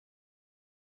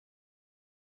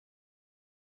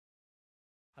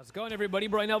How's it going, everybody?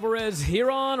 Bryan Alvarez here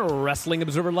on Wrestling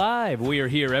Observer Live. We are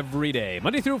here every day,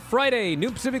 Monday through Friday,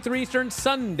 noon Pacific 3 Eastern,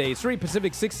 Sunday 3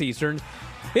 Pacific 6 Eastern.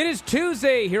 It is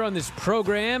Tuesday here on this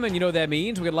program, and you know what that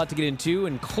means. We got a lot to get into,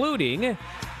 including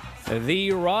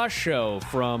the Raw show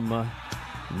from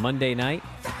Monday night.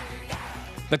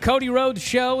 The Cody Rhodes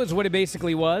show is what it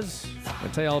basically was. I'll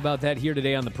tell you all about that here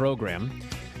today on the program.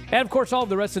 And, of course, all of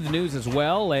the rest of the news as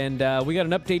well. And we got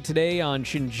an update today on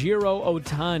Shinjiro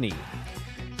Otani.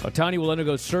 Otani will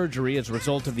undergo surgery as a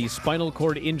result of the spinal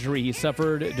cord injury he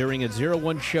suffered during a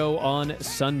 0-1 show on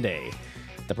Sunday.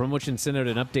 The promotion sent out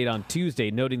an update on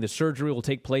Tuesday, noting the surgery will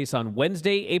take place on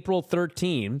Wednesday, April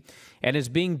 13, and is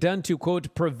being done to,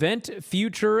 quote, prevent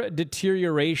future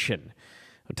deterioration.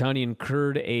 Otani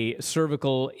incurred a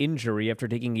cervical injury after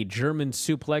taking a German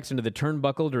suplex into the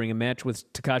turnbuckle during a match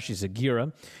with Takashi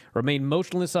Sugiura. Remained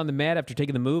motionless on the mat after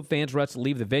taking the move. Fans were asked to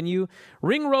leave the venue.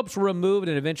 Ring ropes were removed,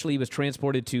 and eventually he was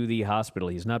transported to the hospital.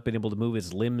 He's not been able to move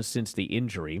his limbs since the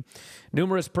injury.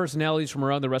 Numerous personalities from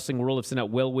around the wrestling world have sent out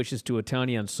well wishes to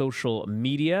Otani on social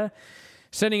media.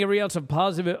 Sending every ounce of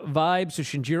positive vibes to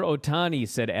Shinjiro Otani,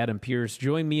 said Adam Pearce.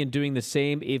 Join me in doing the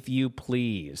same if you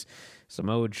please.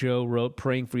 Samoa Joe wrote,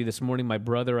 praying for you this morning, my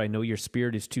brother. I know your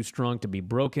spirit is too strong to be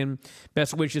broken.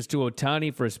 Best wishes to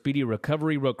Otani for a speedy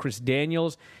recovery, wrote Chris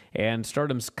Daniels. And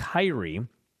Stardom's Kyrie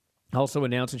also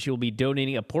announced that she will be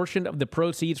donating a portion of the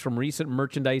proceeds from recent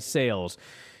merchandise sales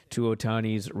to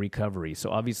Otani's recovery. So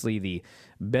obviously the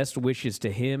best wishes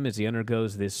to him as he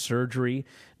undergoes this surgery.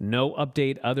 No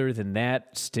update other than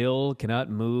that. Still cannot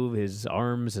move his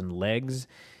arms and legs.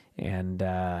 And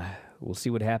we'll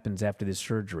see what happens after this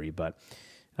surgery. But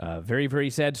very, very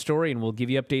sad story, and we'll give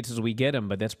you updates as we get them.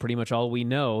 But that's pretty much all we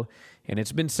know. And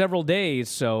it's been several days,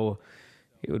 so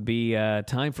it would be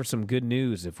time for some good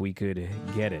news if we could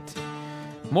get it.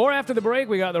 More after the break.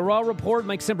 We got the Raw Report.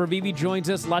 Mike Sempervive joins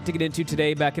us. A lot to get into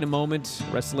today. Back in a moment.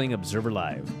 Wrestling Observer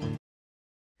Live.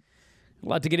 A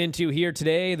lot to get into here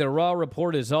today. The Raw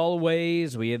Report, as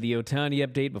always. We had the Otani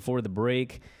update before the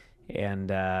break. And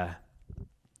a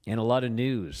lot of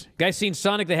news. Guys seen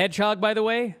Sonic the Hedgehog, by the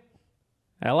way?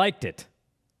 I liked it.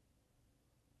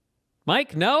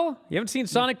 Mike, no? You haven't seen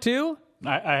Sonic 2?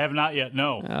 I have not yet,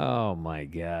 no. Oh, my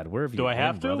God. Where have you been, Do I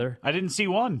have to? brother? I didn't see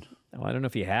one. Well, I don't know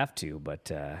if you have to, but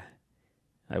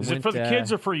Is it for the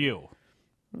kids or for you?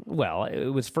 Well, it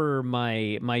was for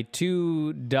my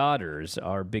two daughters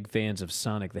are big fans of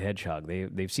Sonic the Hedgehog.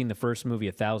 They've seen the first movie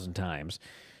 1,000 times.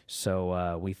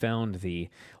 So we found the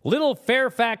Little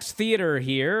Fairfax Theater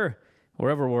here,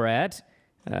 wherever we're at,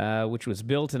 which was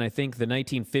built in, I think, the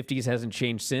 1950s, hasn't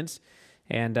changed since.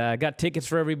 And got tickets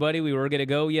for everybody. We were going to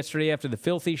go yesterday after the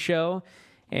Filthy show.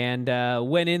 And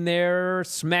went in there,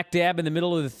 smack dab in the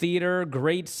middle of the theater,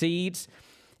 great seats.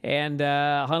 And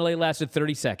Hanalei lasted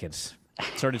 30 seconds.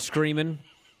 Started screaming.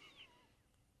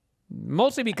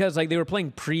 Mostly because they were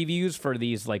playing previews for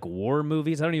these war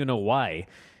movies. I don't even know why.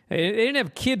 They didn't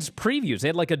have kids' previews. They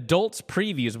had adults'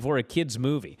 previews before a kids'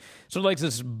 movie. So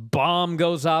this bomb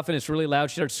goes off and it's really loud.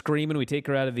 She starts screaming. We take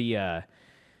her out of the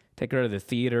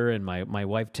theater, and my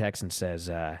wife texts and says,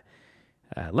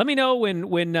 "Let me know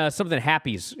when something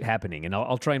happy's happening, and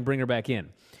I'll try and bring her back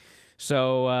in."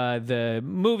 So the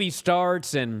movie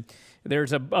starts, and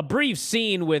there's a brief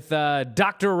scene with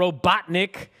Dr.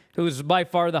 Robotnik, who's by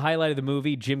far the highlight of the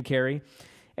movie, Jim Carrey,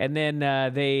 and then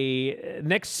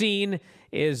next scene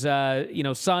is,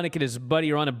 Sonic and his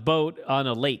buddy are on a boat on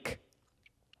a lake.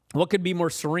 What could be more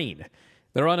serene?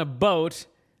 They're on a boat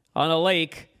on a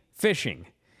lake fishing.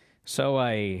 So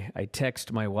I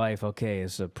text my wife, okay,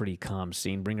 it's a pretty calm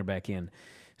scene, bring her back in.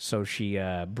 So she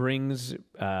brings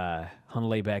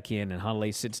Hanalei back in, and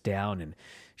Hanalei sits down, and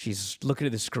she's looking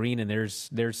at the screen, and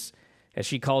there's, as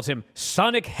she calls him,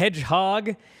 Sonic Hedgehog,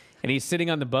 and he's sitting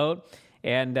on the boat,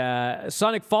 and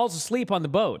Sonic falls asleep on the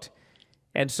boat.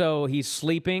 And so he's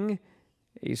sleeping,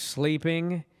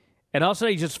 and all of a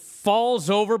sudden he just falls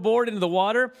overboard into the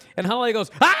water, and Hanalei goes,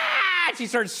 ah! She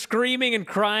starts screaming and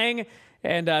crying,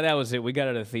 and that was it. We got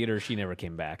out of the theater. She never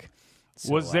came back.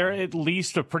 So, was there at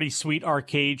least a pretty sweet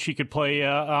arcade she could play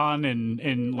on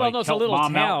and well, no, it's a little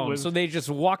mom town, with... so they just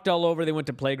walked all over. They went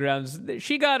to playgrounds.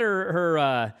 She got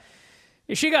her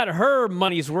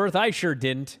money's worth. I sure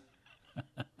didn't.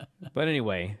 But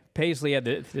anyway, Paisley had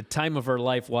the time of her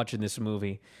life watching this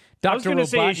movie. I was going to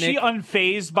say, is she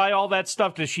unfazed by all that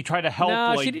stuff? Does she try to help?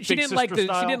 No, she didn't like the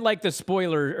style? She didn't like the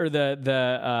spoiler or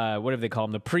the whatever they call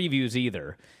them, the previews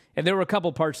either. And there were a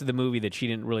couple parts of the movie that she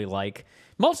didn't really like,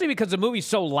 mostly because the movie's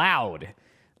so loud.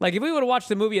 Like, if we would have watched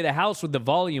the movie at the house with the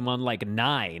volume on, like,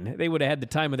 9, they would have had the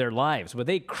time of their lives. But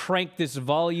they cranked this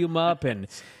volume up, and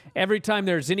every time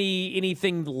there's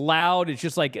anything loud, it's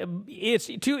just like,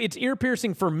 it's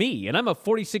ear-piercing for me. And I'm a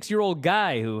 46-year-old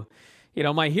guy who,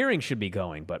 my hearing should be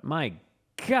going. But my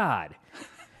God.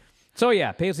 So,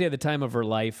 yeah, Paisley had the time of her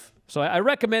life. So I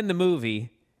recommend the movie,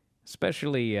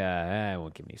 especially, I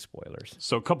won't give any spoilers.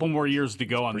 So a couple more years to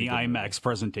go on the IMAX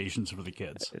presentations for the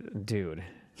kids. Dude.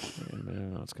 I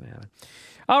don't know what's going to happen.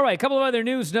 All right, a couple of other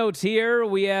news notes here.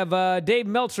 We have Dave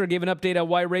Meltzer gave an update on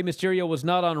why Rey Mysterio was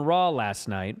not on Raw last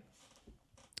night.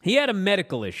 He had a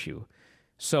medical issue,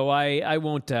 so I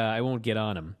won't get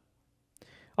on him.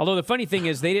 Although the funny thing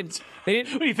is they didn't.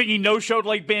 What do you think, he no-showed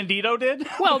like Bandito did?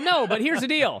 Well, no, but here's the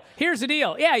deal.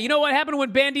 Yeah, you know what happened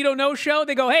when Bandito no-showed?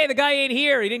 They go, hey, the guy ain't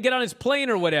here. He didn't get on his plane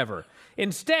or whatever.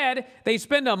 Instead, they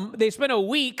spend a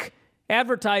week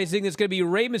advertising it's going to be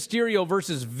Rey Mysterio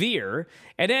versus Veer,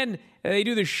 and then they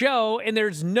do the show, and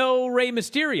there's no Rey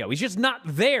Mysterio. He's just not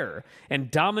there. And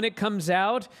Dominic comes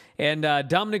out, and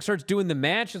Dominic starts doing the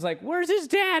match. It's like, where's his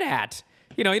dad at?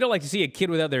 You don't like to see a kid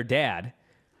without their dad.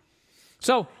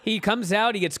 So he comes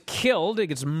out, he gets killed, he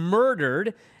gets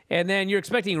murdered, and then you're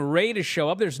expecting Rey to show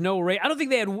up. There's no Rey. I don't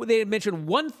think they had mentioned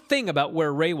one thing about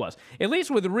where Rey was. At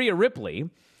least with Rhea Ripley,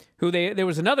 who there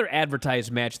was another advertised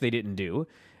match they didn't do.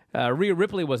 Rhea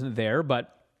Ripley wasn't there,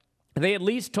 but they at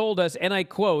least told us, and I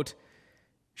quote,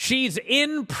 she's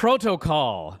in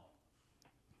protocol.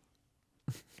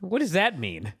 What does that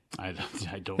mean? I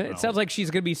don't know. It sounds like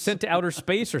she's going to be sent to outer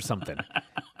space or something.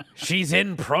 She's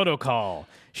in protocol.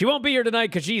 She won't be here tonight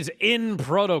because she's in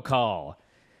protocol.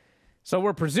 So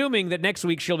we're presuming that next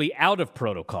week she'll be out of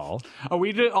protocol. Are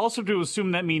we also to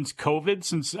assume that means COVID,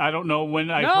 since I don't know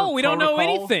when I No, we don't know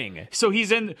anything. So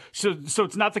he's in. So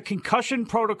it's not the concussion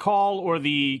protocol or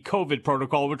the COVID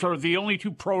protocol, which are the only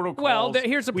two protocols. Well,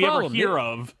 here's the problem. We ever hear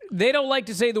of. They don't like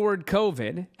to say the word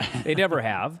COVID. They never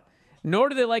have. Nor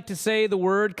do they like to say the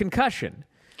word concussion.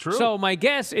 True. So my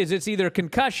guess is it's either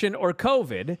concussion or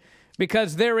COVID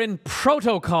because they're in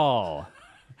protocol.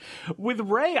 With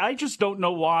Rey, I just don't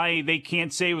know why they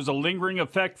can't say it was a lingering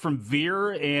effect from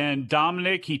Veer and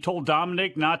Dominic. He told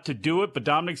Dominic not to do it, but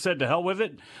Dominic said to hell with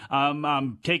it.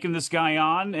 I'm taking this guy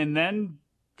on, and then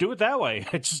do it that way.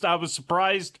 I was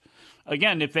surprised.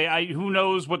 Again, who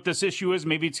knows what this issue is?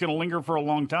 Maybe it's going to linger for a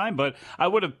long time, but I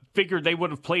would have figured they would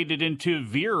have played it into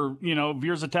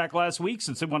Veer's attack last week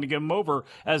since they wanted to get him over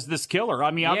as this killer.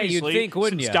 I mean, obviously, you'd think,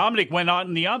 wouldn't since you? Dominic went out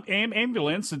in the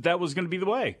ambulance, that was going to be the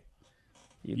way.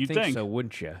 You'd think so,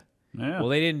 wouldn't you? Yeah. Well,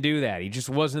 they didn't do that. He just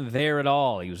wasn't there at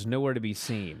all. He was nowhere to be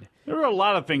seen. There were a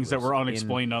lot of things that were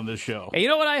unexplained on this show. Hey, you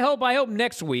know what I hope? I hope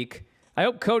next week,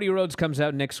 Cody Rhodes comes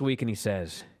out next week and he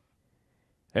says,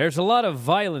 there's a lot of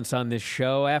violence on this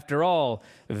show. After all,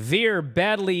 Veer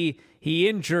he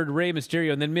injured Rey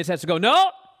Mysterio, and then Miz has to go,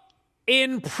 no,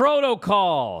 in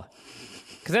protocol.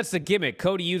 Because that's the gimmick.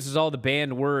 Cody uses all the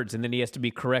banned words, and then he has to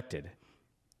be corrected.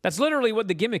 That's literally what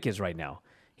the gimmick is right now.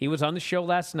 He was on the show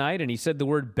last night, and he said the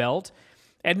word belt.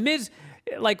 And Miz,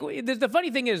 the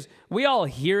funny thing is, we all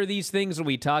hear these things when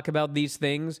we talk about these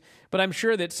things, but I'm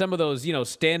sure that some of those,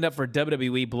 stand up for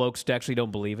WWE blokes actually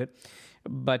don't believe it.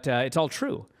 But it's all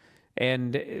true.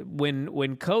 And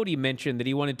when Cody mentioned that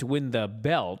he wanted to win the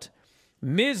belt,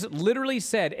 Miz literally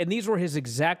said, and these were his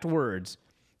exact words,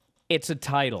 it's a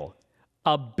title.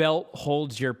 A belt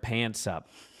holds your pants up.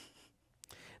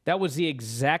 That was the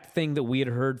exact thing that we had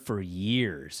heard for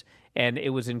years. And it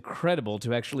was incredible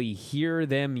to actually hear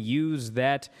them use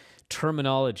that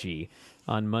terminology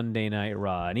on Monday Night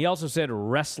Raw. And he also said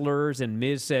wrestlers, and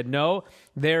Miz said, no,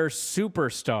 they're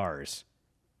superstars.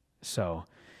 So,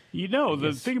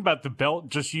 the thing about the belt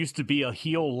just used to be a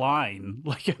heel line.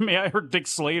 I heard Dick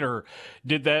Slater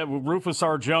did that with Rufus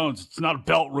R. Jones. It's not a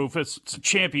belt, Rufus. It's a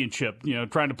championship.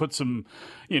 Trying to put some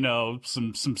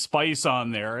spice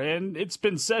on there. And it's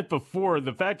been said before,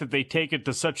 the fact that they take it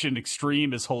to such an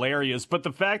extreme is hilarious. But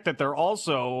the fact that they're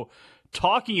also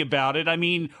talking about it,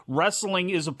 wrestling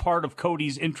is a part of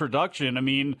Cody's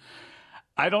introduction.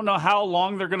 I don't know how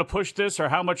long they're going to push this or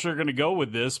how much they're going to go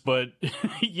with this, but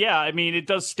yeah, it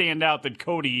does stand out that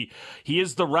Cody, he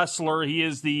is the wrestler. He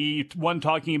is the one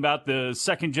talking about the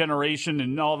second generation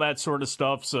and all that sort of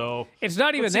stuff. So it's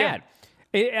not even that.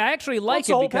 I actually like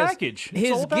it because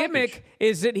his gimmick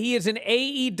is that he is an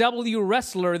AEW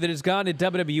wrestler that has gone to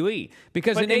WWE.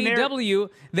 Because in AEW,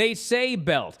 they say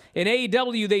belt. In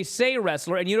AEW, they say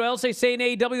wrestler. And you know what else they say in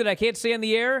AEW that I can't say on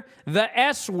the air? The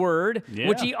S word,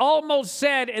 which he almost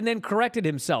said and then corrected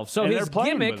himself. So his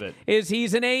gimmick is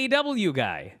he's an AEW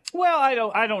guy. Well,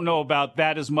 I don't know about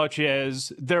that as much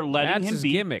as they're letting him be. That's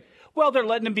his gimmick. Well, they're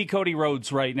letting him be Cody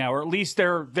Rhodes right now, or at least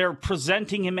they're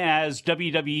presenting him as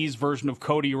WWE's version of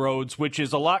Cody Rhodes, which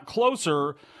is a lot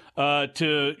closer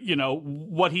to,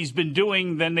 what he's been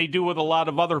doing than they do with a lot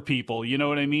of other people. You know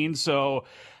what I mean? So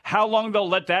how long they'll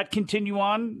let that continue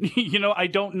on, I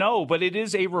don't know. But it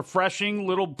is a refreshing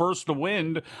little burst of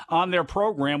wind on their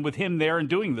program with him there and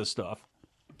doing this stuff.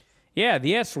 Yeah,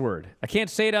 the S word. I can't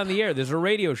say it on the air. There's a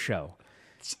radio show.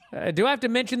 Do I have to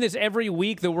mention this every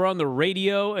week that we're on the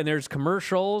radio and there's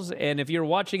commercials? And if you're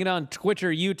watching it on Twitch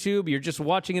or YouTube, you're just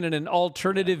watching it in an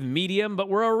alternative medium, but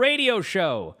we're a radio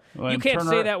show. Well, you can't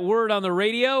say that word on the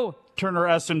radio. Turner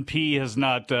S&P has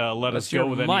not let us go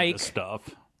with any of this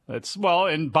stuff.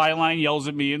 And Byline yells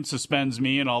at me and suspends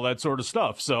me and all that sort of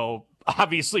stuff. So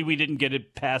obviously we didn't get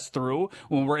it passed through.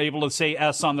 When we're able to say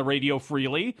S on the radio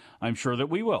freely, I'm sure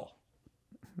that we will.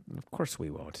 Of course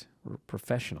we won't. We're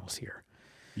professionals here.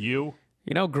 You?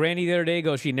 Granny the other day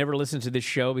goes, she never listens to this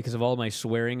show because of all my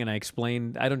swearing, and I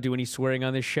explained I don't do any swearing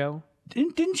on this show.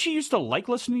 Didn't she used to like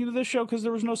listening to this show because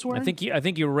there was no swearing? I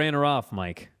think you ran her off,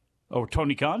 Mike. Oh,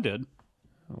 Tony Khan did.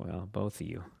 Well, both of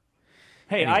you.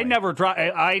 Hey, anyway.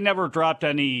 I never dropped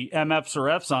any MFs or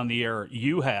Fs on the air.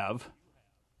 You have.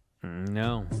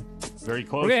 No. Very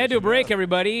close. We're going to head to a break,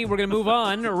 everybody. We're going to move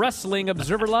on. Wrestling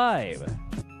Observer Live.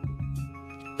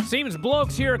 Seems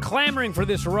blokes here are clamoring for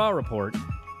this Raw report.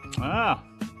 Ah.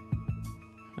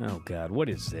 Oh, God. What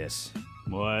is this?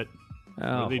 What? What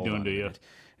are they doing to you?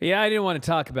 Yeah, I didn't want to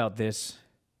talk about this.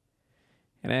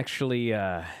 And actually,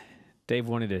 Dave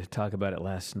wanted to talk about it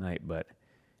last night, but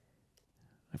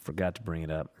I forgot to bring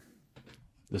it up.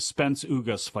 The Spence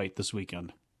Ugas fight this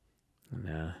weekend.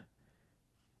 Nah.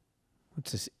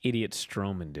 What's this idiot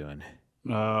Strowman doing?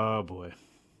 Oh, boy.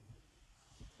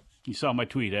 You saw my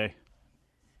tweet, eh?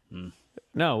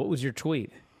 No, what was your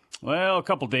tweet? Well, a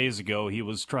couple days ago, he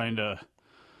was trying to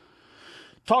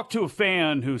talk to a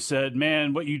fan who said,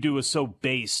 man, what you do is so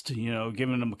based,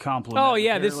 giving him a compliment. Oh,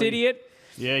 yeah, this idiot?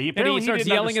 Yeah, he starts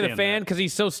yelling at the fan because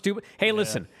he's so stupid. Hey,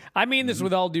 listen, I mean this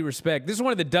with all due respect. This is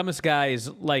one of the dumbest guys,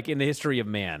 in the history of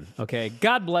man, okay?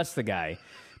 God bless the guy.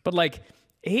 But,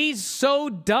 he's so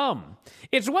dumb.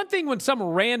 It's one thing when some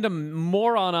random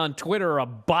moron on Twitter or a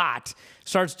bot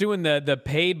starts doing the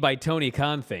paid by Tony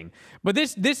Khan thing. But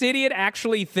this idiot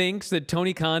actually thinks that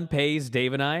Tony Khan pays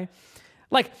Dave and I.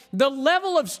 The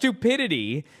level of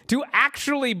stupidity to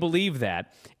actually believe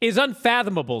that is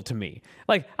unfathomable to me.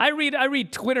 I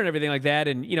read Twitter and everything like that,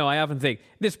 and, I often think,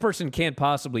 this person can't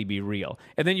possibly be real.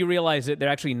 And then you realize that they're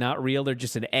actually not real. They're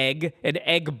just an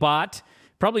egg bot,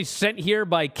 probably sent here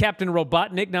by Captain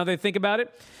Robotnik, now that I think about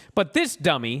it. But this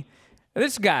dummy,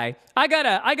 this guy, I got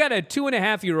a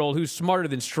 2.5-year-old who's smarter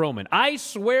than Strowman. I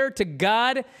swear to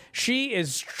God, she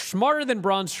is smarter than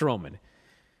Braun Strowman.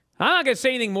 I'm not going to say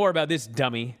anything more about this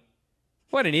dummy.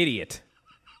 What an idiot.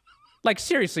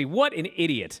 Seriously, what an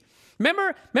idiot.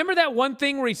 Remember that one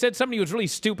thing where he said something, he was really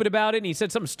stupid about it, and he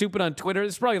said something stupid on Twitter?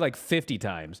 It's probably 50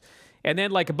 times. And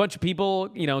then a bunch of people,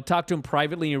 talked to him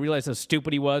privately, and he realized how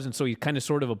stupid he was, and so he kind of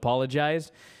sort of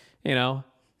apologized,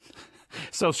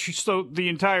 So the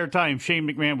entire time, Shane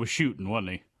McMahon was shooting,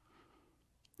 wasn't he?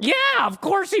 Yeah, of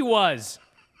course he was.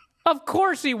 Of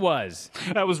course he was.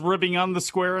 That was ribbing on the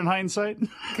square in hindsight.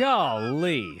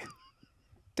 Golly.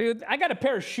 Dude, I got a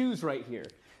pair of shoes right here.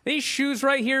 These shoes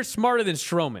right here, smarter than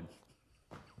Strowman.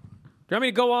 Do you want me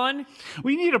to go on?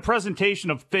 We need a presentation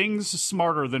of things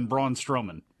smarter than Braun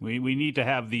Strowman. We need to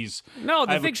have these. No,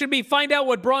 the thing should be find out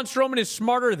what Braun Strowman is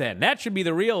smarter than. That should be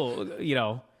the real,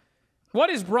 What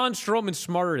is Braun Strowman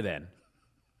smarter than?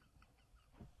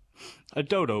 A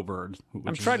dodo bird.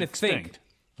 I'm trying to think.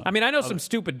 I know some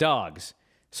stupid dogs.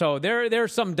 So there are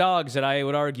some dogs that I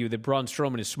would argue that Braun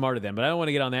Strowman is smarter than, but I don't want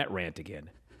to get on that rant again.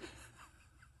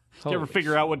 Did you ever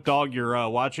figure out what dog you're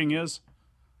watching is?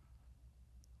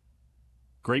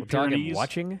 Great Pyrenees.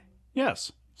 Watching?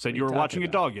 Yes. Said you were watching a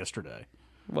dog yesterday.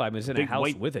 Well, I was in a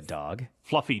house with a dog.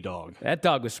 Fluffy dog. That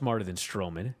dog was smarter than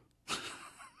Strowman.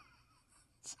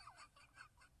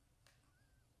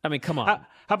 Come on.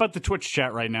 How about the Twitch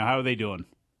chat right now? How are they doing?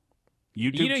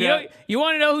 YouTube chat? You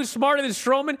want to know who's smarter than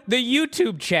Strowman? The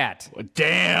YouTube chat.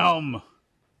 Damn.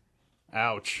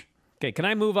 Ouch. Okay, can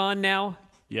I move on now?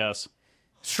 Yes.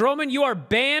 Strowman, you are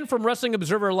banned from Wrestling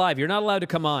Observer Live. You're not allowed to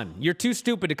come on. You're too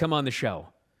stupid to come on the show.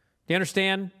 Do you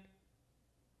understand?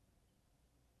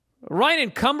 Ryan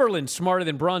and Cumberland smarter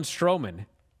than Braun Strowman.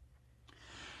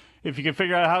 If you could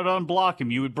figure out how to unblock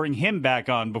him, you would bring him back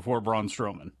on before Braun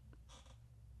Strowman.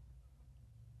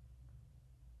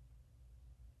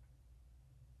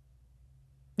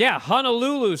 Yeah,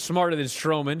 Honolulu's smarter than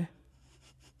Strowman.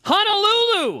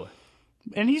 Honolulu!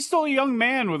 And he's still a young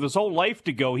man with his whole life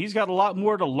to go. He's got a lot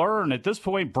more to learn. At this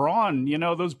point, Braun,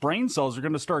 those brain cells are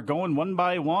going to start going one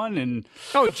by one. And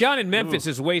John in Memphis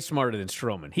is way smarter than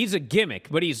Strowman. He's a gimmick,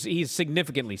 but he's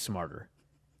significantly smarter.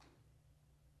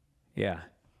 Yeah.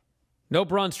 No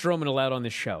Braun Strowman allowed on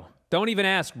this show. Don't even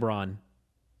ask, Braun.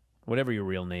 Whatever your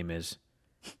real name is.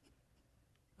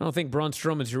 I don't think Braun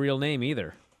Strowman's your real name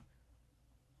either.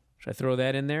 Should I throw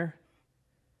that in there?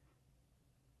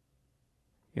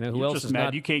 You know who else is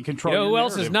not? You can't control. You know who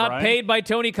else is not paid by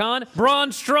Tony Khan?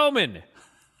 Braun Strowman.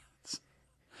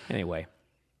 Anyway,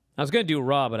 I was going to do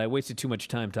Raw, but I wasted too much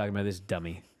time talking about this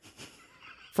dummy.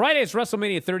 Friday's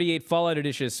WrestleMania 38 Fallout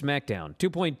Edition of SmackDown.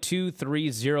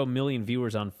 2.230 million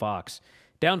viewers on Fox.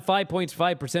 Down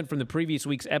 5.5% from the previous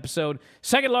week's episode.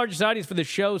 Second largest audience for the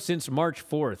show since March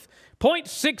 4th.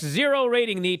 0.60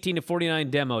 rating in the 18 to 49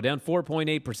 demo. Down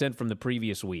 4.8% from the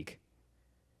previous week.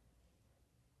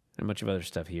 And a bunch of other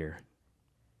stuff here.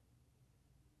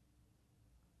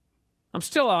 I'm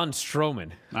still on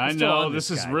Strowman. I know.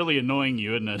 This is really annoying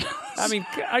you, isn't it? I mean,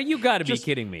 you got to be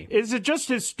kidding me. Is it just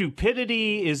his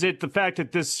stupidity? Is it the fact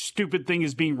that this stupid thing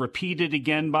is being repeated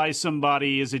again by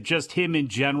somebody? Is it just him in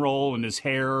general and his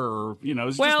hair? Or, is it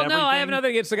just everything? No, I have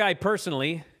nothing against the guy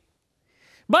personally.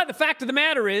 But the fact of the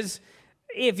matter is,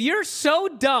 if you're so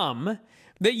dumb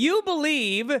that you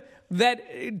believe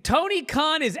that Tony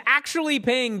Khan is actually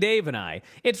paying Dave and I.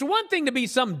 It's one thing to be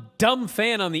some dumb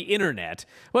fan on the internet,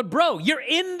 but bro, you're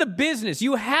in the business.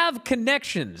 You have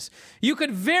connections. You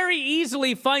could very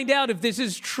easily find out if this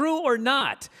is true or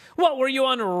not. What, were you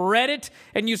on Reddit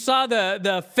and you saw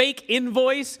the fake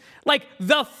invoice? Like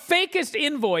the fakest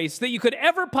invoice that you could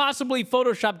ever possibly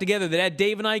Photoshop together that had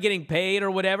Dave and I getting paid or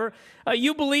whatever.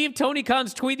 You believe Tony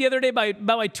Khan's tweet the other day about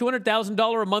my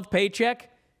 $200,000 a month paycheck?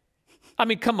 I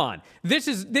mean, come on. This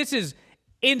is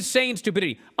insane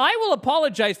stupidity. I will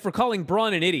apologize for calling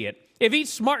Braun an idiot if he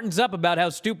smartens up about how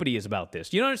stupid he is about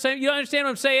this. You understand? You understand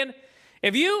what I'm saying?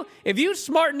 If you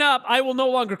smarten up, I will no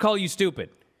longer call you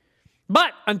stupid.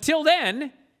 But until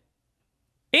then,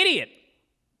 idiot.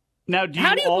 Now,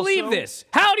 how do you believe this?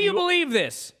 How do you believe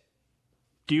this?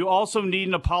 Do you also need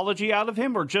an apology out of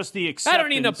him, or just the acceptance? I don't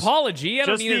need an apology. I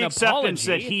don't need an apology. Just the acceptance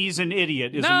that he's an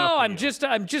idiot is enough.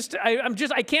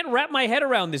 No, I can't wrap my head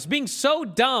around this being so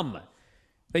dumb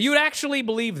that you would actually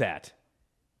believe that.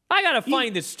 I gotta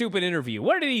find this stupid interview.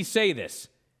 Where did he say this?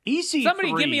 EC3.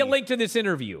 Somebody give me a link to this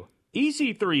interview.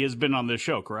 EC3 has been on this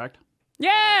show, correct?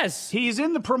 Yes! He's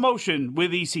in the promotion with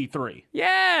EC3.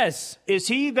 Yes! Is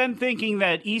he then thinking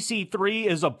that EC3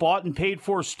 is a bought and paid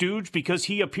for stooge because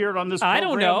he appeared on this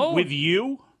program with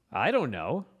you? I don't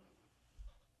know.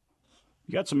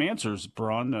 You got some answers,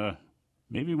 Braun.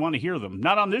 Maybe you want to hear them.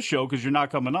 Not on this show because you're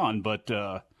not coming on, but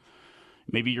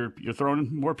maybe you're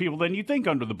throwing more people than you think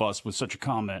under the bus with such a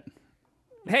comment.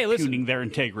 Hey, listen. Tuning their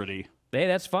integrity. Hey,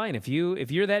 that's fine. If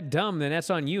you're that dumb, then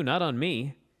that's on you, not on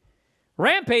me.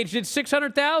 Rampage did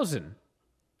 600,000,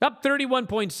 up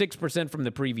 31.6% from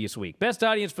the previous week. Best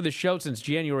audience for the show since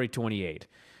January 28.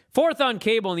 Fourth on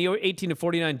cable in the 18 to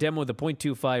 49 demo with a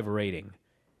 0.25 rating.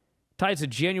 Ties the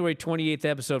January 28th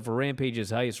episode for Rampage's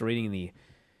highest rating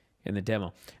in the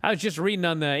demo. I was just reading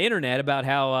on the internet about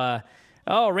how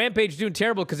Rampage is doing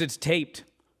terrible because it's taped.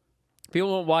 People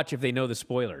won't watch if they know the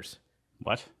spoilers.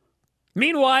 What?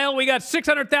 Meanwhile, we got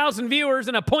 600,000 viewers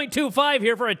and a 0.25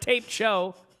 here for a taped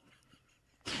show.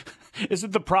 Is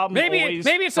it the problem? Maybe it's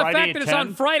the fact that it's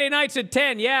on Friday nights at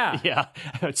 10. Yeah. Yeah.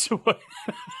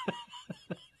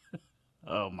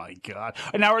 Oh my God!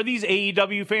 Now, are these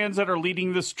AEW fans that are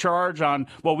leading this charge on?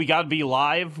 Well, we got to be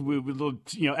live.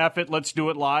 F it, let's do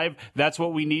it live. That's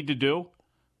what we need to do.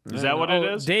 Is that what it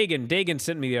is? Dagan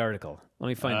sent me the article. Let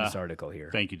me find this article here.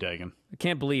 Thank you, Dagan. I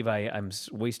can't believe I'm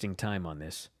wasting time on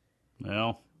this.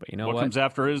 Well, but you know what comes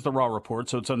after is the Raw report,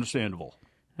 so it's understandable.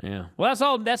 Yeah.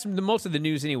 Well, that's most of the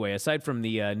news anyway, aside from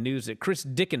the news that Chris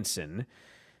Dickinson,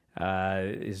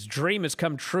 his dream has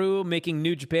come true, making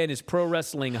New Japan his pro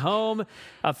wrestling home,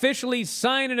 officially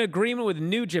signed an agreement with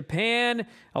New Japan,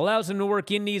 allows him to work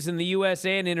indies in the U.S.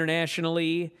 and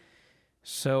internationally.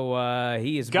 So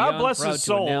he is God bless proud his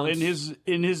soul. announce...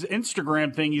 In his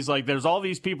Instagram thing, he's like, "There's all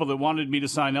these people that wanted me to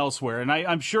sign elsewhere," and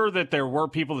I'm sure that there were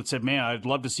people that said, "Man, I'd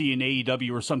love to see an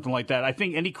AEW or something like that." I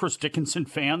think any Chris Dickinson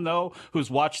fan though,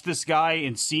 who's watched this guy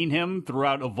and seen him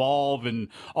throughout Evolve and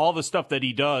all the stuff that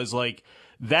he does, like,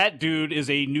 that dude is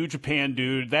a New Japan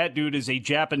dude. That dude is a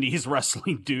Japanese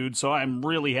wrestling dude. So I'm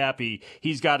really happy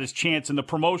he's got his chance in the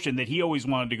promotion that he always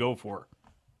wanted to go for.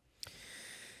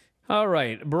 All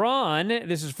right, Braun,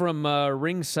 this is from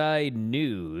Ringside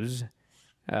News.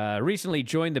 recently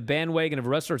joined the bandwagon of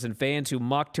wrestlers and fans who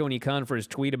mocked Tony Khan for his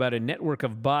tweet about a network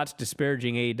of bots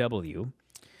disparaging AEW.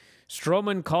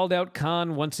 Strowman called out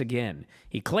Khan once again.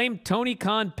 He claimed Tony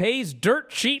Khan pays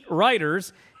dirt sheet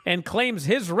writers and claims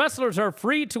his wrestlers are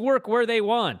free to work where they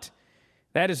want.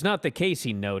 That is not the case,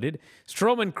 he noted.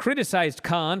 Strowman criticized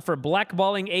Khan for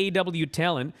blackballing AEW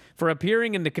talent for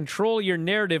appearing in the Control Your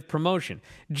Narrative promotion.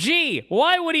 Gee,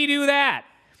 why would he do that?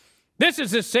 This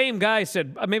is the same guy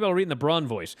said, maybe I'll read in the Braun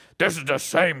voice. This is the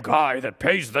same guy that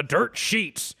pays the dirt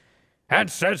sheets and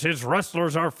says his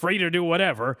wrestlers are free to do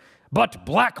whatever, but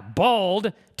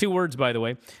blackballed, 2 words by the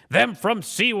way, them from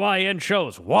CYN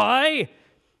shows. Why?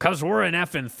 Because we're an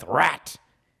effing threat.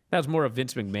 That was more a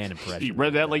Vince McMahon impression. You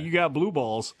read that like you got blue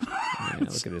balls. Yeah,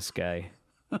 look at this guy.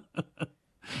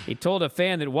 He told a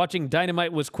fan that watching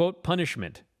Dynamite was, quote,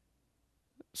 punishment.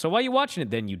 So why are you watching it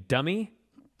then, you dummy?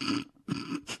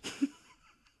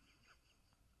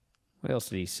 What else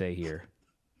did he say here?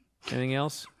 Anything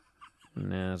else?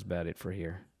 No, that's about it for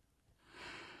here.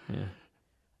 Yeah.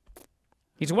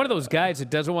 He's one of those guys that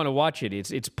doesn't want to watch it.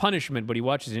 It's punishment, but he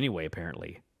watches anyway,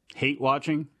 apparently. Hate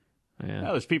watching?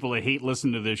 Yeah. There's people that hate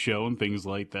listening to this show and things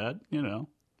like that, you know.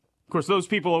 Of course, those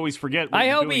people always forget. I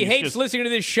hope he hates listening to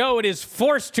this show and is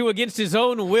forced to against his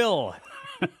own will.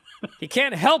 He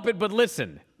can't help it but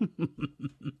listen.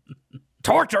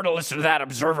 Torture to listen to that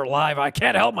Observer Live. I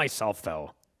can't help myself,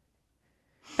 though.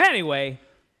 Anyway.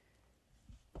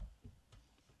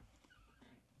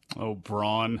 Oh,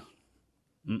 Braun.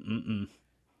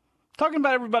 Talking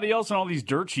about everybody else and all these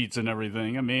dirt sheets and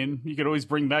everything. I mean, you could always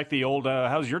bring back the old,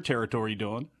 how's your territory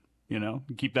doing? You know,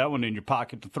 keep that one in your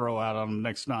pocket to throw out on them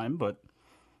next time. But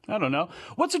I don't know.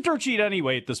 What's a dirt sheet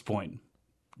anyway at this point?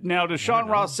 Now, does Sean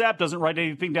Ross Sapp doesn't write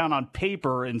anything down on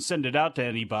paper and send it out to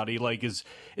anybody? Like, is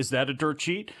that a dirt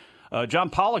sheet? John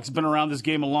Pollock's been around this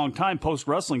game a long time. Post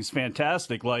wrestling's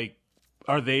fantastic. Like,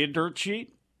 are they a dirt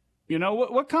sheet? You know,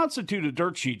 what constitutes a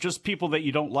dirt sheet? Just people that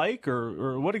you don't like,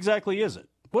 or what exactly is it?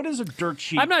 What is a dirt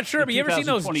sheet? I'm not sure, but you ever seen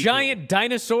those giant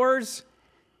dinosaurs?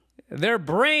 Their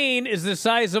brain is the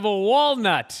size of a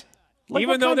walnut, like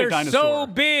even though they're so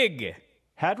big.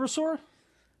 Hadrosaur?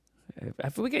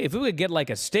 If we could get like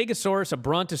a Stegosaurus, a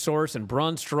Brontosaurus, and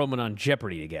Braun Strowman on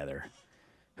Jeopardy together,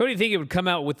 who do you think it would come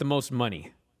out with the most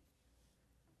money?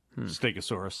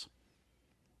 Stegosaurus.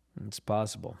 It's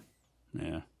possible.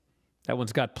 Yeah. That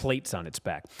one's got plates on its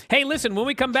back. Hey, listen, when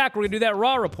we come back, we're going to do that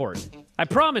Raw report. I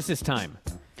promise this time.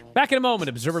 Back in a moment,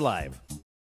 Observer Live.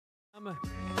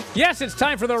 Yes, it's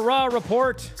time for the Raw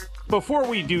report. Before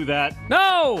we do that...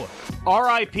 No!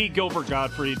 R.I.P. Gilbert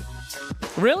Gottfried.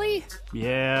 Really?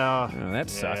 Yeah. Oh, that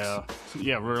sucks.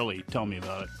 Yeah, really. Tell me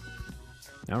about it.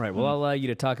 All right, well, I'll allow you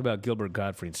to talk about Gilbert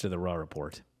Gottfried instead of the Raw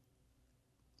report.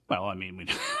 Well, I mean,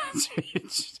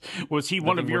 was he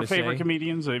one of your favorite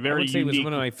comedians? A very I would say unique... he was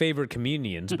one of my favorite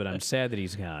comedians, but I'm sad that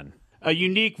he's gone. A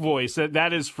unique voice,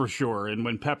 that is for sure. And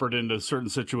when peppered into certain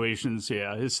situations,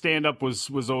 yeah, his stand-up was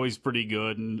always pretty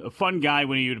good. And a fun guy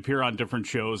when he would appear on different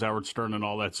shows, Howard Stern and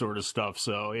all that sort of stuff.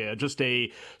 So, yeah, just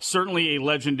certainly a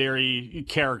legendary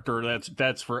character,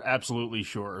 that's for absolutely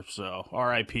sure. So,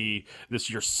 R.I.P., this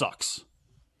year sucks.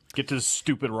 Get to this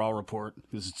stupid Raw report.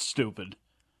 This is stupid.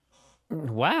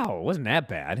 Wow, it wasn't that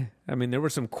bad. I mean, there were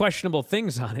some questionable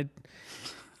things on it.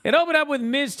 It opened up with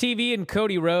Miz TV and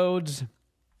Cody Rhodes.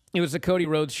 It was the Cody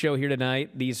Rhodes show here tonight.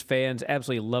 These fans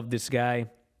absolutely loved this guy.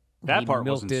 That part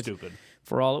wasn't stupid.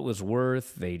 For all it was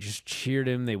worth, they just cheered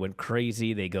him. They went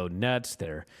crazy. They go nuts.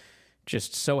 They're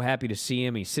just so happy to see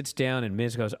him. He sits down, and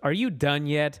Miz goes, "Are you done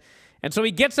yet?" And so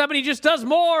he gets up, and he just does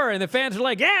more. And the fans are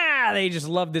like, yeah, they just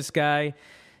love this guy.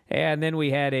 And then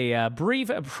we had a brief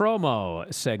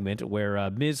promo segment where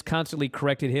Miz constantly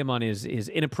corrected him on his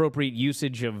inappropriate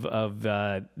usage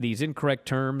of these incorrect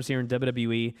terms here in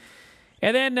WWE.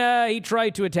 And then he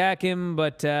tried to attack him,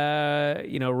 but,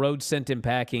 Rhodes sent him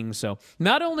packing. So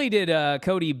not only did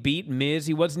Cody beat Miz,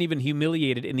 he wasn't even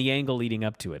humiliated in the angle leading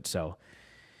up to it. So,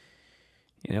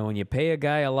 when you pay a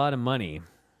guy a lot of money,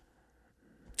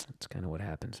 that's kind of what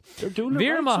happens. They're doing it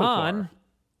Veer right Mahan, so far.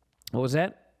 What was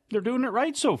that? They're doing it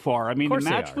right so far. I mean, the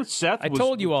match with Seth I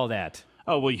told you all that.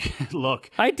 Oh, well, look.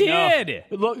 I did.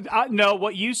 No, look,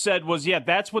 what you said was,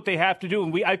 that's what they have to do.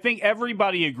 And I think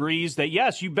everybody agrees that,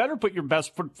 yes, you better put your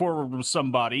best foot forward with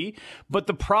somebody. But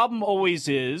the problem always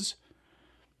is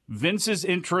Vince's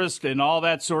interest and all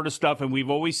that sort of stuff, and we've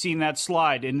always seen that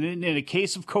slide. And in a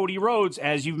case of Cody Rhodes,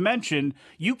 as you've mentioned,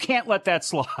 you can't let that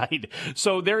slide.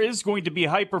 So there is going to be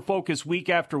hyper-focus week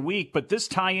after week, but this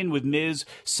tie-in with Miz,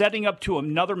 setting up to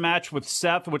another match with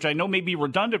Seth, which I know may be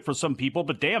redundant for some people,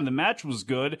 but damn, the match was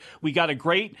good. We got a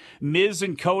great Miz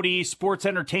and Cody sports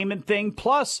entertainment thing,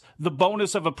 plus the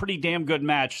bonus of a pretty damn good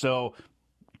match. So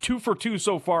 2 for 2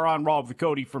 so far on Raw with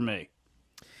Cody for me.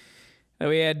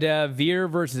 We had Veer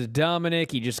versus Dominic.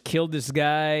 He just killed this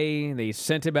guy. They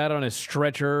sent him out on a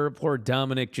stretcher. Poor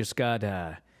Dominic just got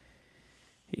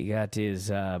he got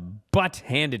his butt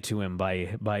handed to him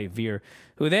by Veer,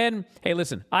 who then, hey,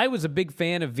 listen, I was a big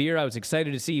fan of Veer. I was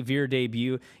excited to see Veer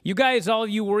debut. You guys, all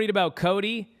of you worried about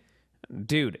Cody?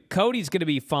 Dude, Cody's going to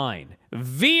be fine.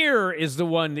 Veer is the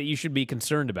one that you should be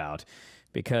concerned about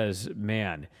because,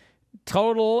 man,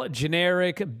 total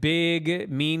generic, big,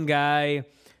 mean guy.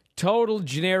 Total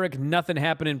generic, nothing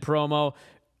happening promo.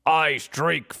 I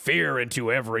strike fear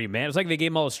into every man. It's like they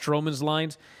gave him all of Strowman's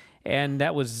lines, and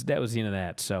that was the end of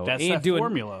that. So that's that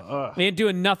formula. They ain't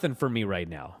doing nothing for me right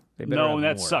now. No, and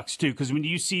that sucks too, because when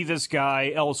you see this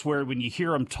guy elsewhere, when you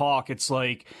hear him talk, it's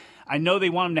like, I know they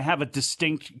want him to have a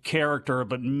distinct character,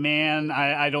 but man,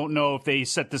 I don't know if they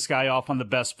set this guy off on the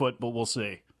best foot, but we'll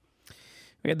see.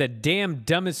 We had the damn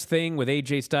dumbest thing with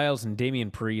AJ Styles and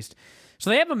Damian Priest. So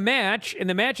they have a match, and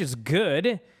the match is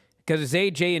good because it's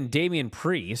AJ and Damian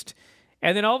Priest.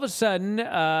 And then all of a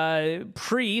sudden,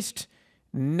 Priest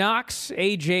knocks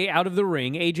AJ out of the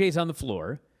ring. AJ's on the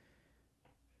floor.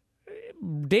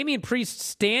 Damian Priest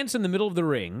stands in the middle of the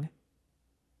ring.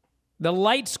 The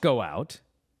lights go out.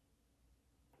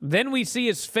 Then we see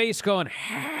his face going,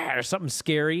 or something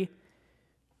scary.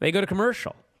 They go to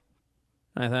commercial.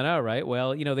 I thought, all right,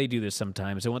 well, you know, they do this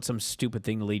sometimes. They want some stupid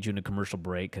thing to lead you into commercial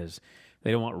break because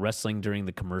they don't want wrestling during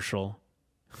the commercial.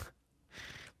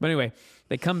 But anyway,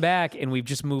 they come back, and we've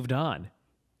just moved on.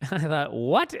 I thought,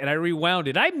 what? And I rewound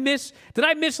it. Did I miss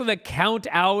the count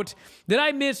out?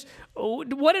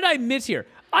 What did I miss here?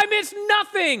 I missed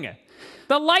nothing.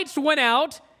 The lights went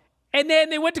out, and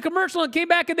then they went to commercial and came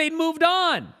back, and they'd moved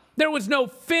on. There was no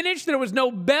finish. There was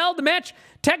no bell. The match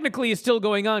technically is still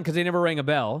going on because they never rang a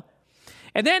bell.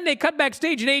 And then they cut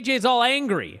backstage, and AJ's all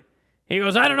angry. He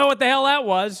goes, I don't know what the hell that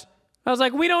was. I was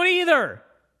like, we don't either.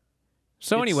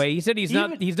 So anyway, he said he's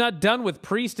not done with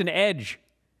Priest and Edge.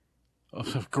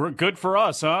 Good for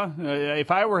us, huh?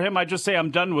 If I were him, I'd just say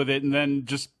I'm done with it and then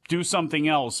just do something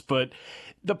else. But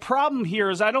the problem here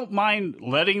is I don't mind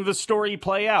letting the story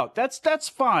play out. That's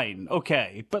fine.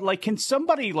 Okay. But like, can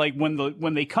somebody, like,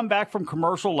 when they come back from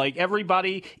commercial, like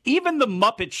everybody, even the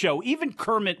Muppet Show, even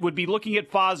Kermit would be looking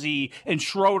at Fozzie and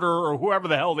Schroeder or whoever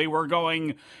the hell they were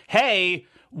going, hey,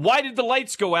 why did the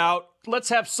lights go out? Let's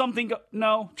have something go.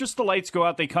 No, just the lights go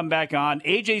out. They come back on.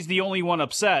 AJ's the only one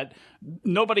upset.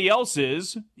 Nobody else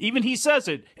is. Even he says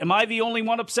it. Am I the only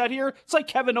one upset here? It's like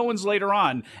Kevin Owens later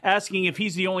on asking if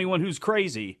he's the only one who's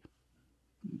crazy.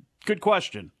 Good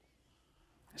question.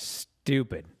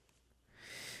 Stupid.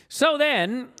 So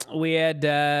then we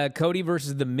had Cody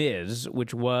versus The Miz,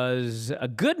 which was a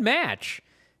good match.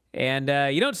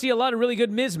 And you don't see a lot of really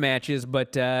good Miz matches,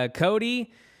 but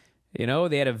Cody, you know,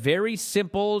 they had a very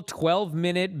simple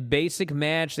 12-minute basic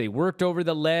match. They worked over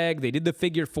the leg. They did the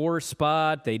figure 4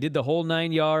 spot. They did the whole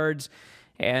 9 yards.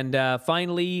 And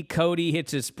finally, Cody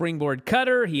hits his springboard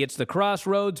cutter. He hits the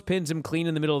crossroads, pins him clean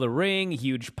in the middle of the ring.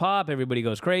 Huge pop. Everybody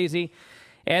goes crazy.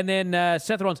 And then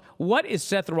Seth Rollins. What is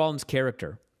Seth Rollins'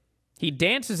 character? He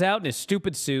dances out in his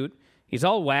stupid suit. He's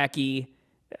all wacky.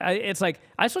 It's like,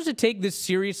 I'm supposed to take this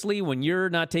seriously when you're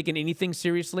not taking anything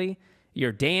seriously?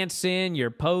 You're dancing,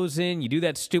 you're posing, you do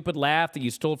that stupid laugh that you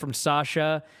stole from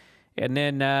Sasha, and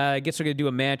then I guess we're going to do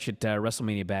a match at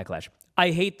WrestleMania Backlash.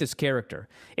 I hate this character.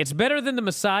 It's better than the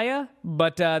Messiah,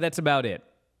 but that's about it.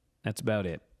 That's about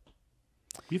it.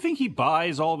 You think he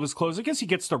buys all of his clothes? I guess he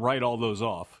gets to write all those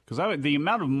off, because the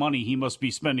amount of money he must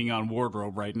be spending on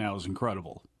wardrobe right now is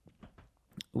incredible.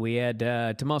 We had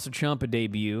Tommaso Ciampa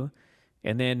debut.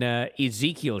 And then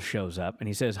Ezekiel shows up, and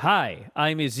he says, hi,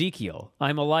 I'm Ezekiel.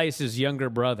 I'm Elias's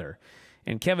younger brother.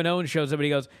 And Kevin Owens shows up, and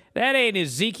he goes, that ain't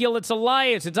Ezekiel, it's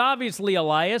Elias. It's obviously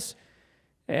Elias.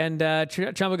 And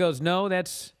Ciampa goes, no,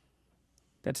 that's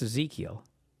Ezekiel.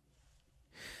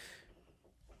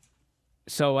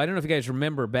 So I don't know if you guys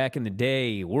remember back in the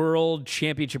day, World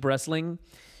Championship Wrestling,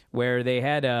 where they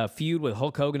had a feud with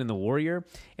Hulk Hogan and the Warrior,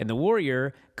 and the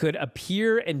Warrior could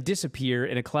appear and disappear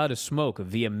in a cloud of smoke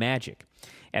via magic.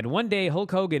 And one day,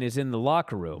 Hulk Hogan is in the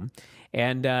locker room,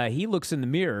 and he looks in the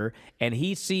mirror, and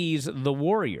he sees the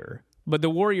Warrior, but the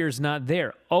Warrior's not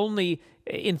there.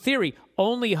 In theory,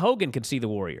 only Hogan could see the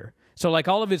Warrior. So, like,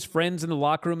 all of his friends in the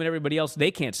locker room and everybody else,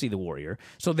 they can't see the Warrior.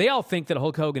 So they all think that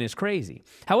Hulk Hogan is crazy.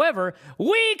 However,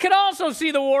 we can also see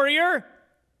the Warrior.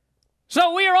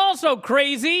 So we are also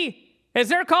crazy. As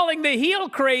they're calling the heel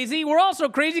crazy, we're also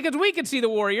crazy because we can see the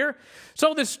Warrior.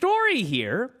 So the story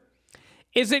here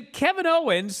is that Kevin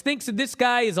Owens thinks that this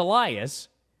guy is Elias.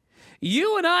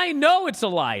 You and I know it's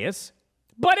Elias,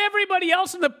 but everybody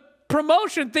else in the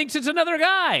promotion thinks it's another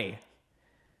guy.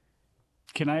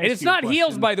 Can I ask and it's you a not question?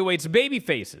 heels, by the way. It's baby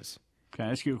faces. Can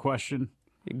I ask you a question?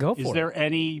 Go for it. Is there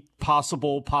any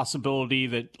possibility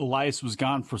that Elias was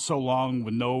gone for so long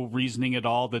with no reasoning at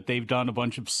all that they've done a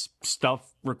bunch of stuff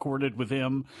recorded with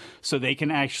him so they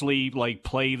can actually like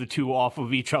play the two off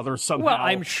of each other somehow? Well,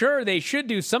 I'm sure they should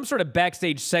do some sort of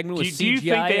backstage segment with CGI. Do you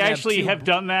think they actually have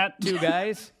done that? Two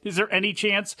guys? Is there any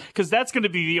chance? Because that's going to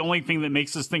be the only thing that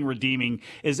makes this thing redeeming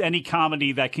is any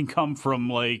comedy that can come from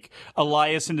like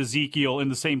Elias and Ezekiel in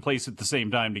the same place at the same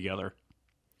time together.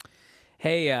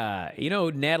 Hey, you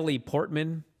know Natalie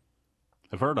Portman?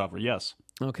 I've heard of her, yes.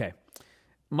 Okay.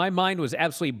 My mind was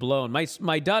absolutely blown.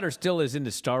 My daughter still is into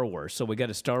Star Wars, so we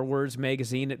got a Star Wars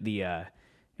magazine at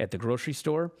the grocery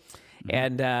store.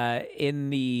 Mm-hmm. And in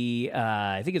the,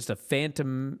 I think it's the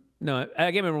Phantom, no,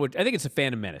 I can't remember which, I think it's the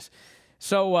Phantom Menace.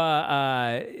 So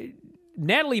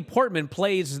Natalie Portman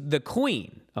plays the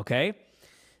Queen, okay?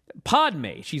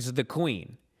 Padme, she's the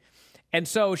Queen. And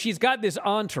so she's got this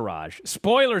entourage.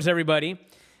 Spoilers, everybody.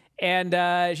 And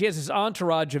she has this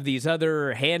entourage of these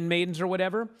other handmaidens or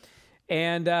whatever.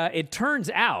 And it turns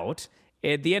out,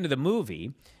 at the end of the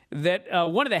movie, that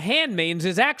one of the handmaidens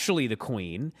is actually the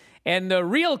queen. And the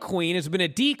real queen has been a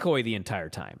decoy the entire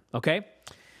time, okay?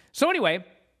 So anyway,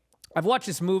 I've watched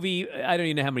this movie, I don't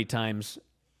even know how many times,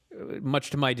 much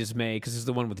to my dismay, because this is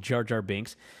the one with Jar Jar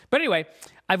Binks. But anyway,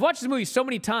 I've watched this movie so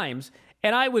many times,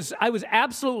 and I was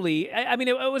absolutely, I mean,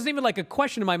 it wasn't even like a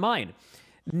question in my mind.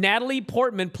 Natalie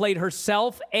Portman played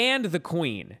herself and the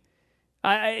Queen.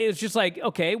 It was just like,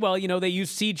 okay, well, you know, they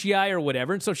use CGI or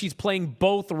whatever, and so she's playing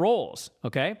both roles,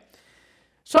 okay?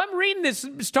 So I'm reading this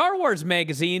Star Wars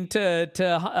magazine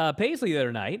to Paisley the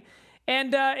other night,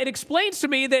 and it explains to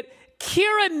me that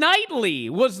Keira Knightley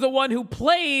was the one who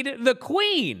played the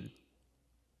Queen.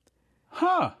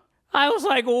 Huh. I was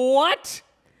like, what?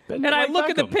 And I look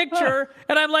at the picture,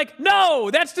 and I'm like, no,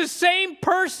 that's the same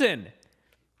person.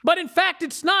 But in fact,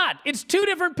 it's not. It's two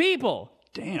different people.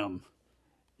 Damn.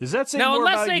 Does that say more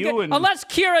about you? Unless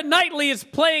Keira Knightley is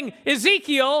playing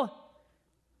Ezekiel,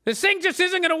 this thing just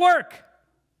isn't going to work.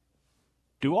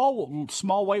 Do all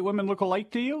small white women look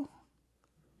alike to you?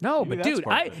 No, maybe, but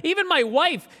dude, even my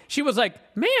wife, she was like,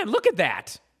 man, look at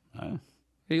that.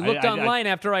 He looked online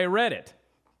after I read it.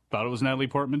 Thought it was Natalie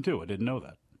Portman, too. I didn't know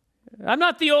that. I'm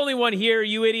not the only one here,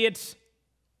 you idiots.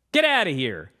 Get out of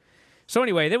here. So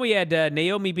anyway, then we had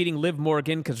Naomi beating Liv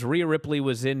Morgan because Rhea Ripley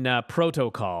was in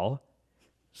Protocol.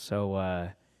 So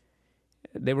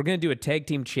they were going to do a tag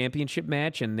team championship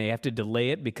match, and they have to delay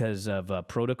it because of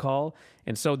Protocol.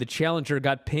 And so the challenger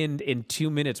got pinned in 2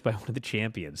 minutes by one of the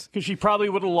champions. Because she probably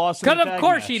would have lost in the tag match. Because of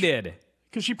course she did.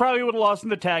 Because she probably would have lost in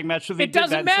the tag match. So it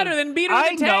doesn't matter. Then beat her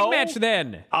in the tag match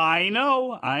then. I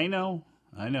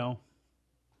know.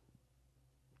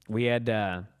 We had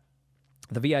the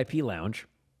VIP lounge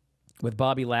with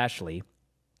Bobby Lashley.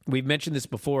 We've mentioned this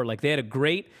before. Like they had a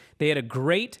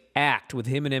great act with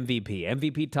him and MVP.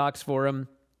 MVP talks for him.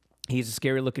 He's a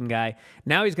scary looking guy.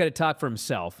 Now he's got to talk for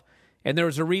himself. And there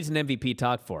was a reason MVP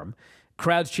talked for him.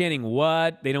 Crowd's chanting,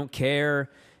 what? They don't care.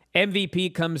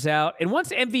 MVP comes out. And once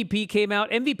MVP came out,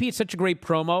 MVP is such a great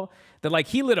promo that like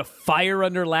he lit a fire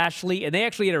under Lashley, and they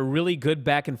actually had a really good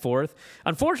back and forth.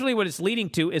 Unfortunately, what it's leading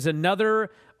to is another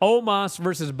Omos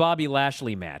versus Bobby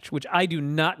Lashley match, which I do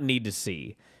not need to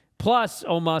see. Plus,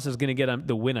 Omos is going to get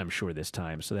the win, I'm sure, this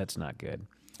time, so that's not good.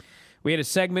 We had a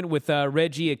segment with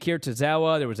Reggie Akira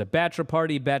Tozawa. There was a bachelor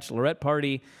party, bachelorette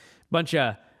party. Bunch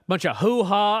of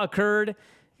hoo-ha occurred,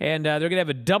 and they're going to have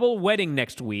a double wedding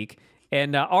next week,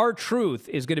 and R-Truth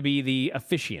is going to be the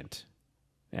officiant,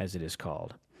 as it is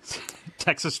called.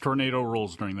 Texas tornado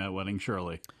rules during that wedding,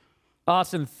 surely.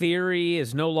 Austin Theory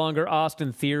is no longer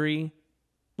Austin Theory.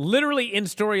 Literally in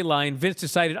storyline, Vince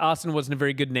decided Austin wasn't a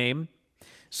very good name.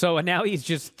 So now he's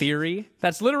just Theory.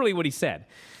 That's literally what he said.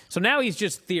 So now he's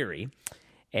just Theory.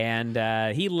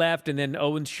 And he left, and then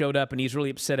Owens showed up, and he's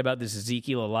really upset about this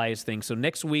Ezekiel Elias thing. So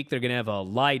next week, they're going to have a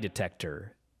lie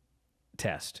detector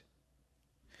test.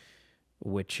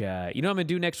 Which, you know what I'm going to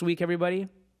do next week, everybody?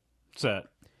 What's that?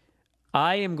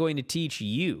 I am going to teach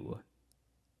you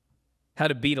how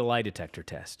to beat a lie detector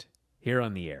test here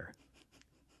on the air.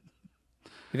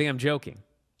 You think I'm joking?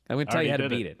 I'm going to tell you how to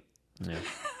beat it. Yeah.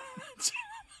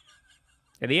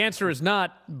 And the answer is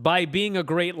not by being a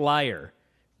great liar.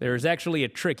 There's actually a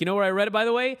trick. You know where I read it, by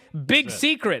the way? Big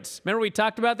Secrets. Remember we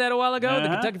talked about that a while ago? The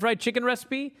Kentucky Fried Chicken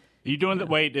recipe? Are you doing that?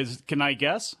 Wait, can I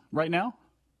guess right now?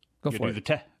 Go for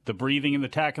it. The breathing and the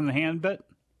tack in the hand bit?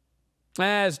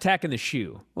 As tack in the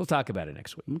shoe. We'll talk about it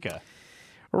next week. Okay.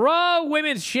 Raw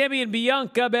Women's Champion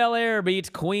Bianca Belair beats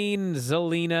Queen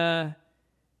Zelina.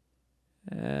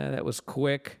 That was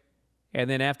quick. And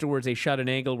then afterwards, they shot an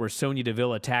angle where Sonya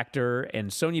Deville attacked her,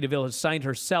 and Sonya Deville has signed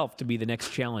herself to be the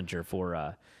next challenger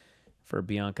for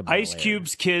Bianca Belair. Ice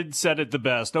Cube's kid said it the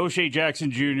best. O'Shea Jackson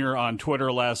Jr. on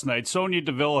Twitter last night. Sonya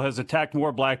Deville has attacked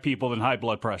more black people than high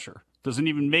blood pressure. Doesn't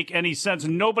even make any sense.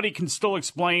 Nobody can still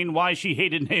explain why she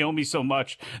hated Naomi so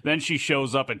much. Then she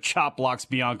shows up and chop blocks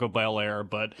Bianca Belair.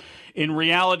 But in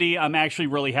reality, I'm actually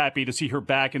really happy to see her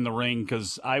back in the ring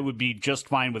because I would be just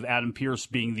fine with Adam Pearce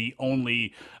being the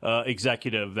only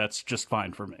executive. That's just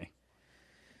fine for me.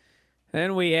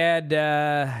 Then we had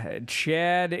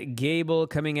Chad Gable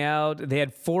coming out. They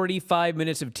had 45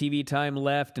 minutes of TV time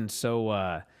left, and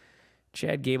so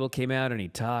Chad Gable came out and he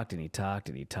talked and he talked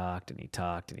and he talked and he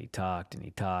talked and he talked and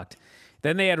he talked.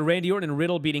 Then they had Randy Orton and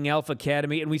Riddle beating Alpha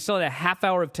Academy, and we still had a half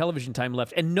hour of television time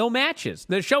left and no matches.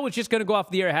 The show was just going to go off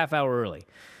the air a half hour early.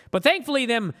 But thankfully,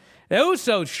 the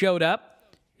Usos showed up,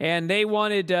 and they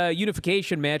wanted a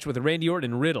unification match with Randy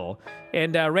Orton and Riddle,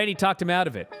 and Randy talked him out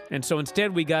of it. And so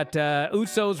instead, we got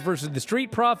Usos versus the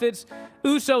Street Profits.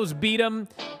 Usos beat them,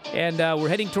 and we're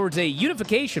heading towards a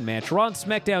unification match, Raw and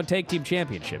Smackdown Tag Team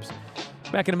Championships.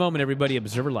 Back in a moment, everybody.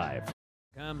 Observer Live.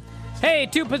 Hey,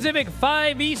 2 Pacific,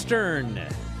 5 Eastern.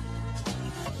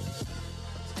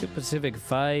 2 Pacific,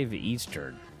 5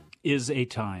 Eastern. Is a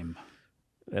time.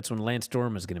 That's when Lance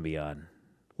Storm is going to be on.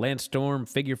 Lance Storm,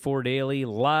 Figure 4 Daily,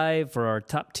 live for our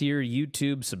top-tier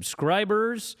YouTube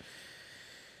subscribers.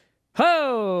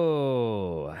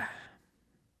 Ho!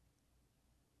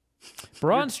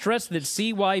 Braun stressed that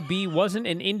CYB wasn't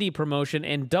an indie promotion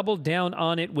and doubled down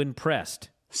on it when pressed.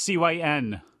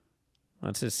 CYN.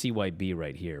 Well, it says CYB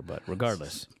right here, but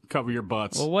regardless. Cover your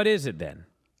butts. Well, what is it then?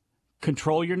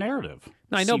 Control your narrative.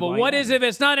 No, I know, but what is it if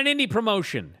it's not an indie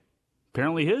promotion?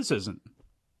 Apparently his isn't.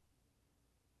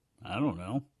 I don't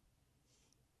know.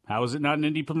 How is it not an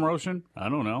indie promotion? I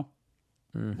don't know.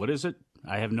 What is it?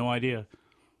 I have no idea.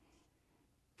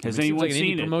 Has anyone seen it? Seems like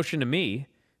an indie promotion to me.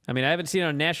 I mean, I haven't seen it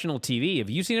on national TV. Have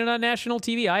you seen it on national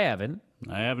TV? I haven't.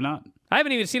 I have not. I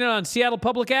haven't even seen it on Seattle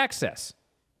Public Access.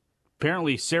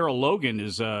 Apparently, Sarah Logan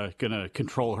is going to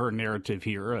control her narrative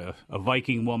here. A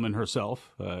Viking woman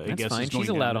herself. I guess fine. She's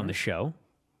allowed on the show.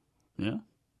 Yeah.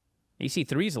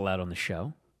 EC3 is allowed on the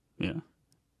show. Yeah.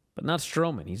 But not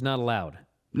Strowman. He's not allowed.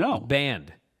 No.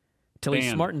 Banned. Until he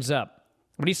smartens up.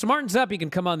 When he smartens up, he can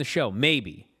come on the show.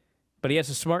 Maybe. But he has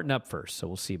to smarten up first, so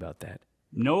we'll see about that.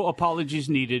 No apologies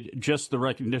needed. Just the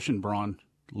recognition, Braun.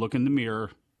 Look in the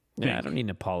mirror. Yeah, I don't need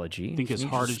an apology. Think as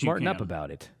hard as you can. Smarten up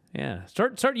about it. Yeah.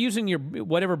 Start using your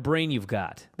whatever brain you've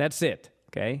got. That's it.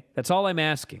 Okay? That's all I'm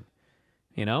asking.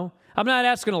 You know? I'm not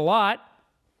asking a lot.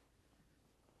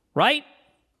 Right?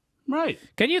 Right.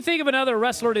 Can you think of another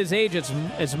wrestler at his age that's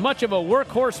as much of a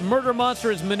workhorse murder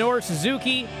monster as Minoru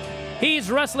Suzuki?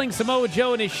 He's wrestling Samoa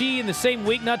Joe and Ishii in the same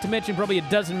week, not to mention probably a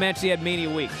dozen matches he had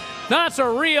Mania week. That's a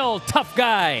real tough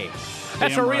guy.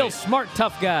 That's a real smart,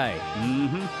 tough guy.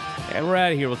 Mm-hmm. And we're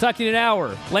out of here. We'll talk to you in an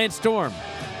hour. Lance Storm,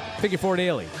 Figure 4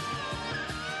 Daily.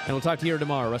 And we'll talk to you here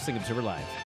tomorrow, Wrestling Observer Live.